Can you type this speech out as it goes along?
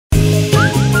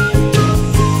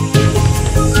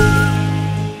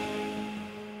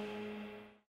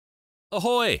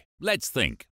Ahoy! Let's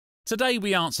think. Today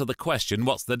we answer the question,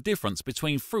 what's the difference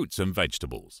between fruits and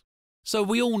vegetables? So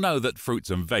we all know that fruits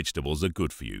and vegetables are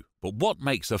good for you, but what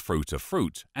makes a fruit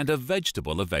and a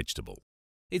vegetable?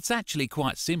 It's actually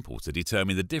quite simple to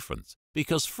determine the difference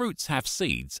because fruits have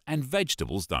seeds and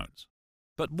vegetables don't.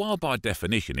 But while by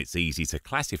definition it's easy to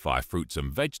classify fruits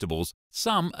and vegetables,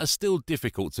 some are still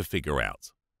difficult to figure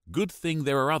out. Good thing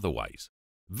there are other ways.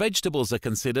 Vegetables are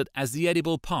considered as the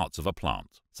edible parts of a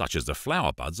plant, such as the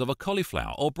flower buds of a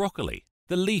cauliflower or broccoli,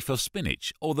 the leaf of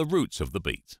spinach, or the roots of the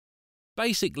beet.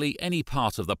 Basically, any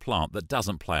part of the plant that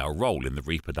doesn't play a role in the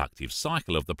reproductive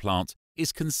cycle of the plant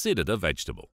is considered a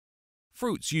vegetable.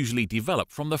 Fruits usually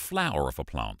develop from the flower of a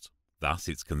plant, thus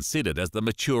it's considered as the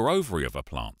mature ovary of a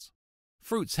plant.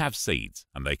 Fruits have seeds,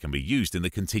 and they can be used in the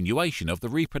continuation of the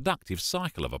reproductive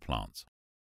cycle of a plant.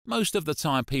 Most of the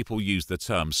time people use the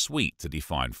term sweet to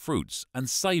define fruits and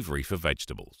savoury for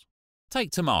vegetables. Take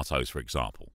tomatoes for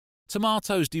example.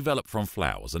 Tomatoes develop from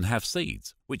flowers and have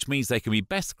seeds, which means they can be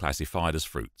best classified as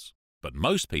fruits. But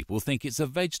most people think it's a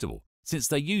vegetable, since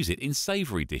they use it in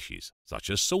savoury dishes,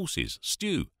 such as sauces,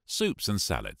 stew, soups and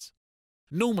salads.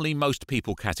 Normally most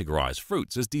people categorise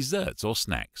fruits as desserts or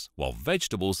snacks, while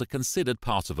vegetables are considered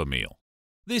part of a meal.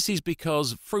 This is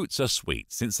because fruits are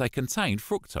sweet since they contain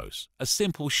fructose, a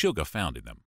simple sugar found in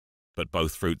them. But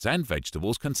both fruits and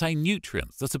vegetables contain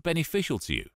nutrients that are beneficial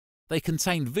to you. They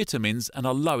contain vitamins and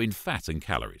are low in fat and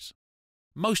calories.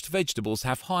 Most vegetables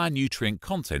have higher nutrient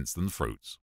contents than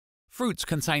fruits. Fruits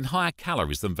contain higher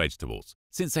calories than vegetables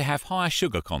since they have higher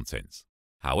sugar contents.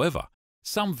 However,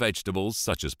 some vegetables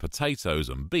such as potatoes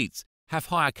and beets have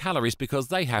higher calories because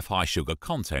they have high sugar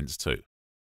contents too.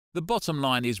 The bottom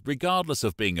line is, regardless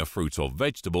of being a fruit or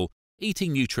vegetable,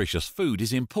 eating nutritious food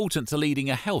is important to leading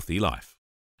a healthy life.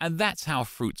 And that's how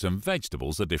fruits and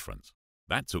vegetables are different.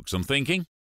 That took some thinking.